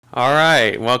All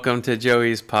right, welcome to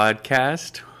Joey's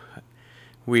podcast.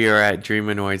 We are at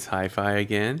Dreamanoids Hi-Fi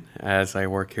again as I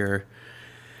work here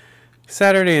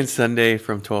Saturday and Sunday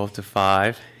from 12 to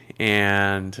 5.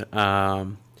 And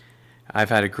I've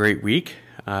had a great week.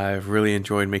 I've really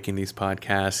enjoyed making these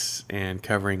podcasts and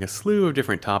covering a slew of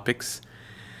different topics.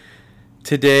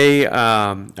 Today,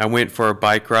 I went for a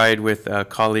bike ride with a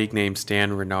colleague named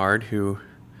Stan Renard, who,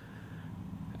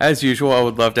 as usual, I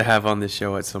would love to have on this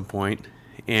show at some point.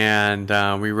 And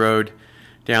we rode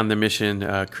down the Mission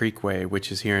Creekway,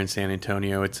 which is here in San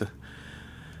Antonio. It's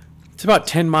about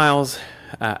 10 miles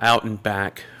out and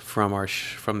back from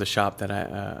from the shop that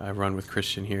I run with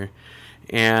Christian here,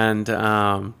 and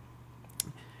it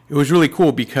was really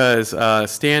cool because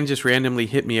Stan just randomly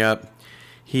hit me up.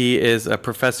 He is a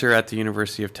professor at the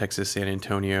University of Texas San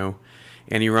Antonio,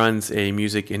 and he runs a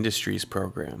music industries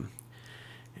program.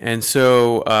 And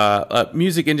so a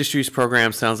music industries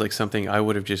program sounds like something I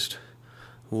would have just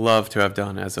loved to have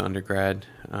done as an undergrad.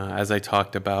 As I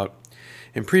talked about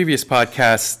in previous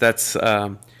podcasts, that's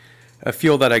a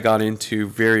field that I got into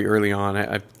very early on.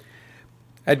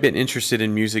 I'd been interested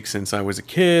in music since I was a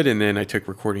kid, and then I took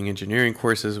recording engineering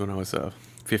courses when I was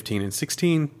 15 and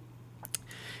 16.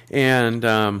 And,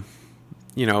 I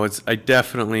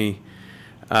definitely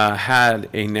had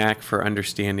a knack for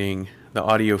understanding the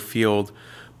audio field,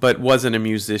 but wasn't a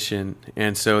musician.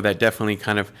 And so that definitely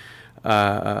kind of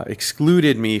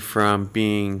excluded me from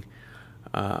being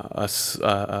a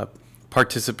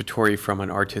participatory from an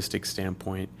artistic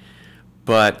standpoint.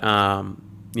 But,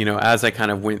 as I kind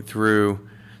of went through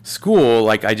school,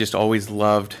 I just always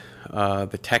loved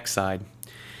the tech side.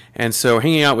 And so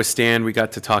hanging out with Stan, we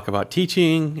got to talk about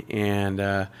teaching, and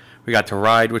we got to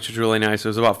ride, which was really nice. It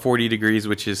was about 40 degrees,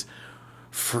 which is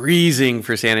freezing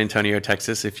for San Antonio,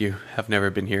 Texas, if you have never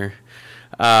been here.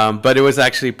 But it was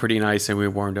actually pretty nice, and we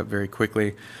warmed up very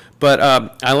quickly. But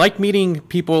I like meeting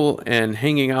people and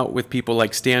hanging out with people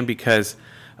like Stan because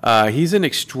he's an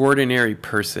extraordinary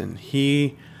person.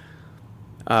 He's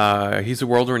a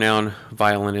world-renowned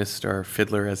violinist, or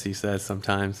fiddler, as he says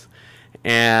sometimes.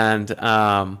 And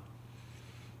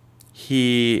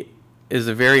he is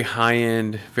a very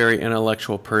high-end, very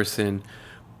intellectual person.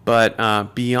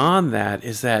 But beyond that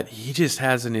is that he just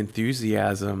has an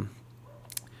enthusiasm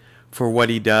for what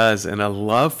he does and a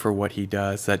love for what he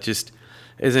does that just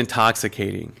is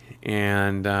intoxicating.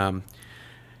 And, I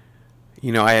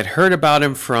had heard about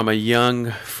him from a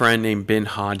young friend named Ben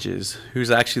Hodges,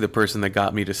 who's actually the person that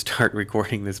got me to start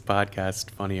recording this podcast,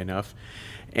 funny enough.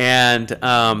 And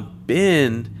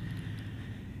Ben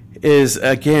is,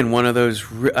 again, one of those,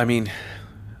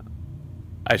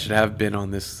 I should have been on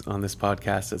this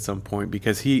podcast at some point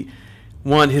because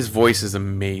his voice is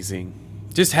amazing.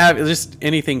 Just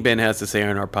anything Ben has to say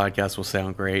on our podcast will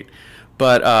sound great,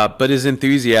 but his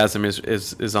enthusiasm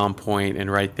is on point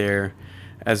and right there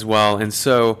as well. And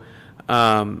so,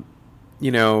 when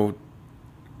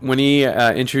he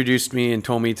introduced me and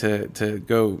told me to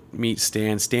go meet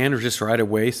Stan just right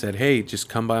away said, "Hey, just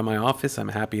come by my office. I'm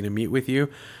happy to meet with you."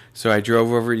 So I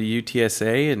drove over to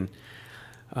UTSA, and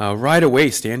right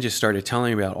away Stan just started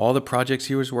telling me about all the projects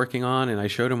he was working on, and I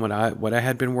showed him what I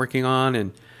had been working on,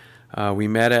 and we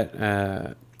met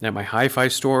at my hi-fi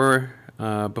store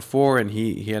before, and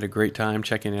he had a great time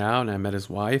checking it out, and I met his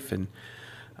wife, and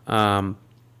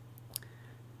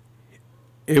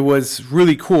it was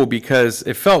really cool because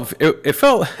it felt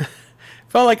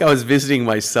felt like I was visiting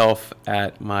myself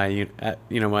at my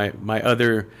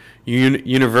other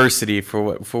university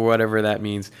for whatever that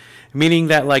means. Meaning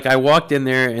that I walked in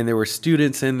there and there were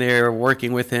students in there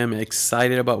working with him,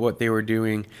 excited about what they were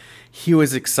doing. He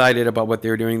was excited about what they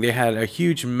were doing. They had a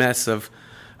huge mess of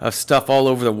stuff all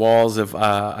over the walls of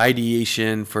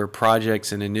ideation for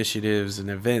projects and initiatives and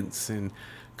events and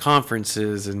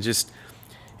conferences, and just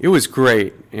it was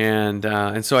great. And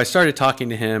so I started talking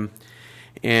to him,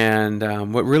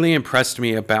 and what really impressed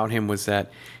me about him was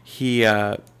that he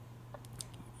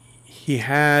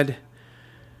had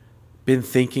been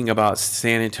thinking about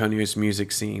San Antonio's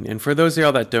music scene. And for those of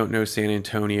y'all that don't know San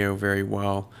Antonio very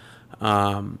well,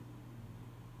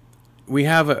 we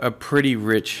have a pretty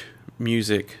rich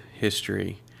music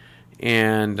history.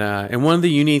 And one of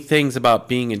the unique things about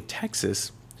being in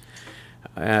Texas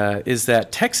is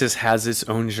that Texas has its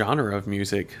own genre of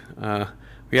music.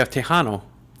 We have Tejano,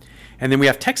 and then we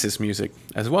have Texas music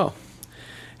as well.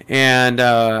 And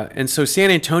so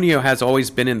San Antonio has always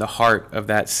been in the heart of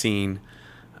that scene.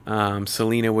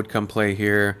 Selena would come play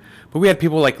here, but we had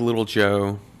people like Little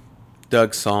Joe,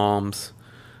 Doug Psalms,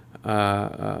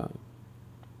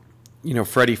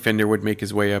 Freddie Fender would make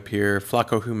his way up here,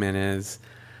 Flaco Jimenez,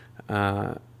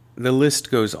 the list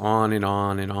goes on and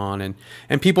on and on,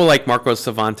 and people like Marcos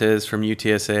Cervantes from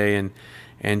UTSA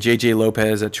and JJ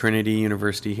Lopez at Trinity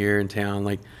University here in town,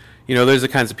 like, those are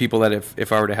the kinds of people that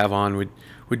if I were to have on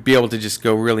would be able to just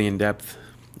go really in depth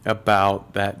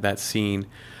about that scene.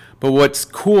 But what's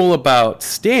cool about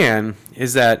Stan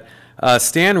is that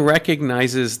Stan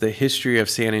recognizes the history of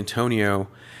San Antonio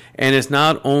and is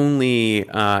not only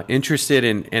interested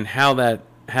in how that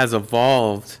has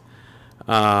evolved,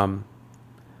 but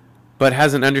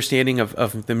has an understanding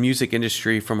of the music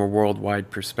industry from a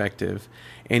worldwide perspective.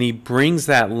 And he brings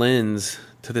that lens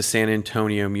to the San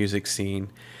Antonio music scene.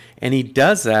 And he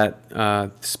does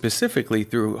that specifically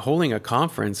through holding a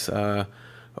conference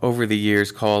over the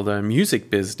years called Music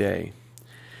Biz Day.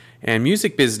 And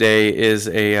Music Biz Day is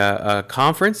a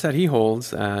conference that he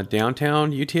holds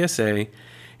downtown UTSA,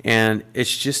 and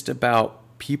it's just about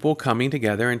people coming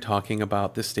together and talking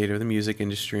about the state of the music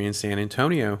industry in San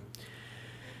Antonio.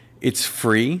 It's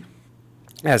free,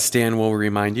 as Stan will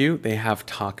remind you. They have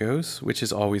tacos, which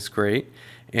is always great,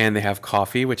 and they have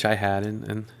coffee, which I had,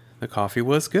 and the coffee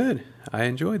was good. I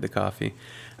enjoyed the coffee.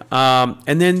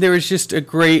 And then there was just a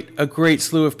great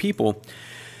slew of people.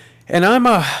 And I'm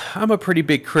a pretty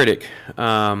big critic.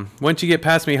 Once you get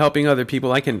past me helping other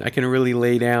people, I can really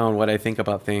lay down what I think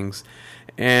about things.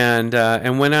 And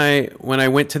when I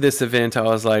went to this event, I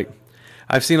was like,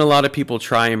 I've seen a lot of people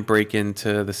try and break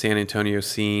into the San Antonio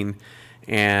scene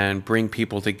and bring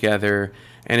people together,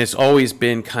 and it's always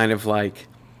been kind of like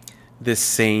the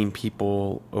same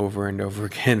people over and over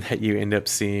again that you end up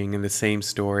seeing, and the same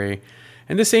story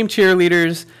and the same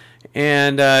cheerleaders.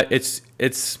 And it's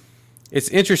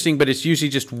interesting, but it's usually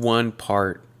just one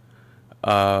part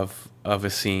of a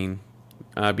scene,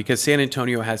 because San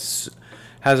Antonio has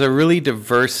a really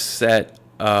diverse set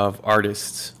of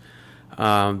artists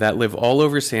that live all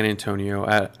over San Antonio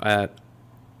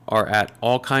are at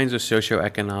all kinds of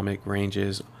socioeconomic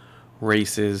ranges,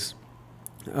 races,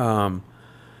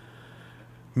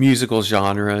 musical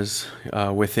genres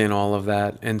within all of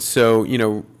that. And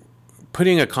so,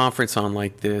 putting a conference on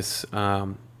like this,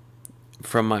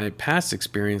 from my past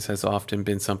experience, has often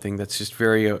been something that's just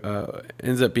very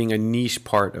ends up being a niche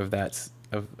part of that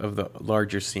of the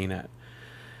larger scene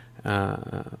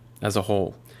as a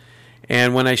whole.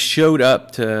 And when I showed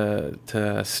up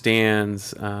to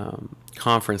Stan's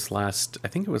conference I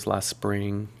think it was last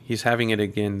spring. He's having it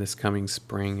again this coming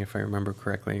spring, if I remember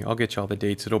correctly. I'll get you all the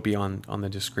dates. It'll be on the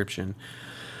description.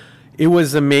 It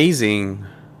was amazing.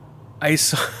 I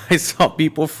saw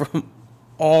people from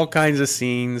all kinds of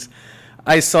scenes.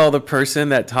 I saw the person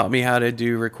that taught me how to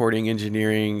do recording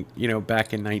engineering,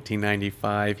 back in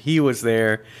 1995. He was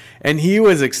there, and he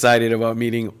was excited about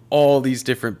meeting all these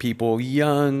different people,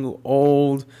 young,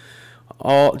 old,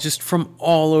 all just from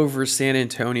all over San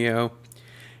Antonio.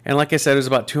 And like I said, it was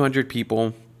about 200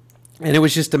 people, and it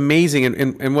was just amazing.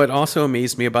 And what also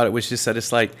amazed me about it was just that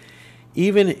it's like,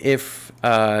 even if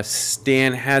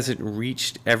Stan hasn't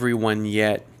reached everyone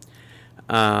yet,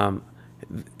 it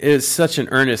is such an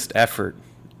earnest effort,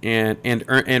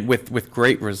 and with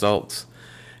great results.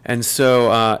 And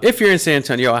so if you're in San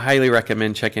Antonio, I highly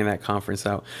recommend checking that conference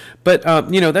out. But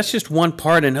that's just one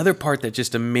part. Another part that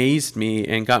just amazed me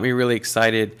and got me really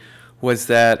excited was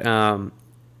that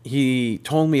he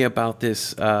told me about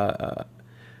this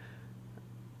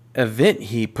event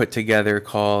he put together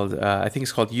called, I think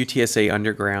it's called UTSA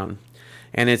Underground.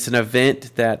 And it's an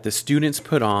event that the students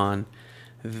put on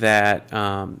that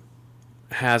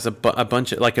has a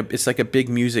bunch of it's like a big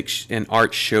music and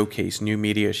art showcase, new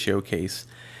media showcase,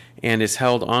 and it's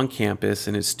held on campus,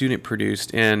 and it's student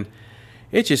produced. And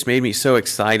it just made me so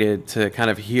excited to kind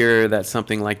of hear that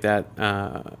something like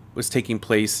that was taking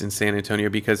place in San Antonio,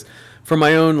 because from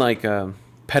my own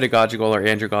pedagogical or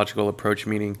andragogical approach,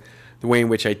 meaning the way in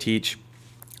which I teach,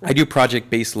 I do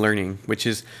project-based learning, which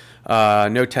is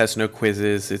no tests, no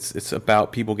quizzes. It's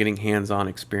about people getting hands-on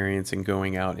experience and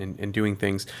going out and doing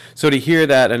things. So to hear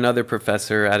that another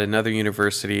professor at another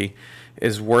university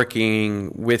is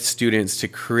working with students to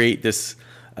create this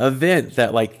event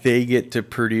that they get to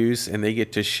produce and they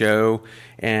get to show,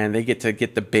 and they get to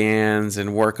get the bands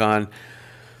and work on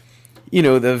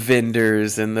the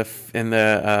vendors and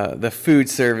the food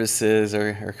services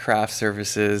or craft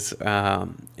services,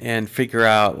 and figure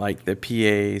out the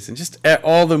PAs and just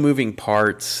all the moving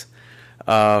parts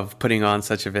of putting on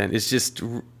such an event is just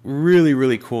really,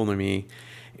 really cool to me.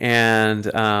 And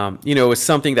it was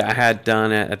something that I had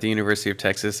done at the University of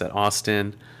Texas at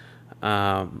Austin.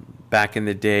 Back in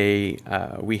the day,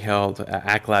 we held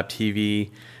ACLAP TV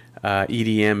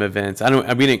EDM events.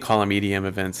 We didn't call them EDM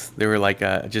events. They were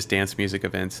just dance music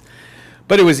events.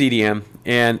 but it was EDM,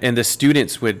 and the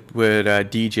students would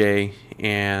DJ,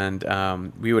 and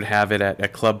we would have it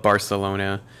at Club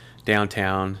Barcelona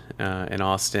downtown in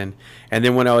Austin. And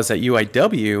then when I was at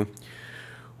UIW,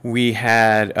 we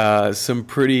had some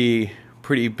pretty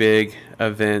big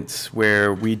events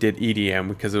where we did EDM,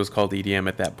 because it was called EDM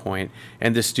at that point,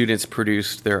 and the students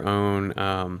produced their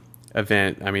own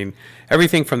event. I mean,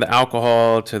 everything from the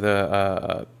alcohol to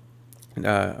the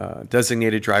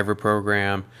designated driver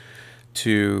program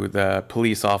to the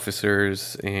police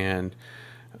officers and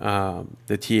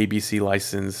the TABC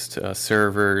licensed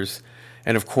servers.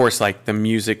 And of course, like, the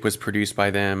music was produced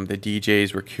by them, the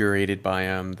DJs were curated by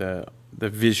them, the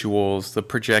visuals, the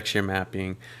projection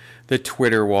mapping, the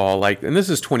Twitter wall, like, and this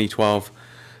is 2012,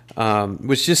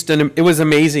 was just it was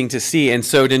amazing to see. And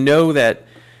so to know that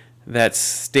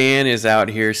Stan is out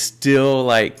here still,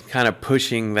 like, kind of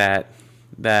pushing that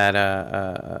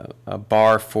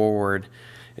bar forward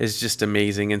is just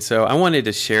amazing. And so I wanted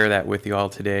to share that with you all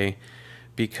today,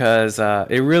 because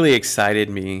it really excited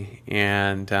me,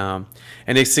 and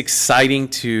it's exciting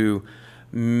to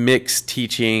mix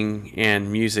teaching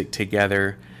and music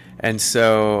together. And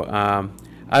so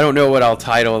I don't know what I'll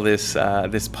title this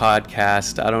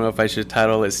podcast. I don't know if I should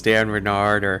title it Stan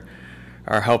Renard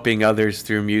or helping others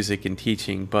through music and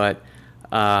teaching, but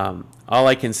all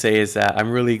I can say is that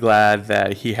I'm really glad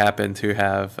that he happened to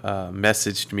have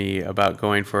messaged me about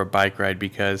going for a bike ride,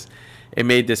 because it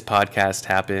made this podcast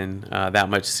happen that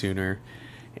much sooner.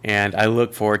 And I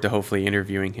look forward to hopefully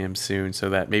interviewing him soon, so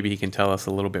that maybe he can tell us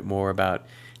a little bit more about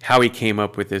how he came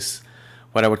up with this,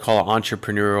 what I would call an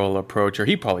entrepreneurial approach, or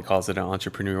he probably calls it an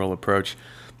entrepreneurial approach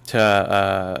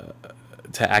to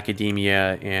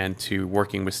academia and to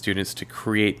working with students to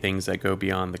create things that go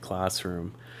beyond the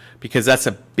classroom, because that's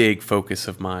a big focus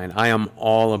of mine. I am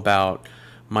all about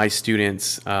my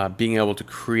students being able to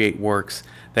create works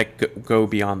that go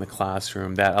beyond the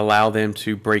classroom, that allow them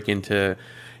to break into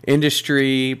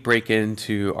industry, break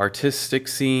into artistic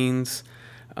scenes,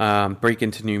 break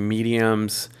into new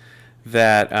mediums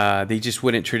that they just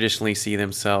wouldn't traditionally see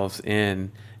themselves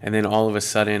in, and then all of a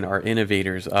sudden are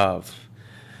innovators of.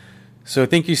 So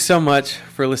thank you so much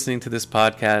for listening to this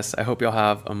podcast. I hope you'll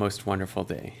have a most wonderful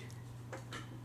day.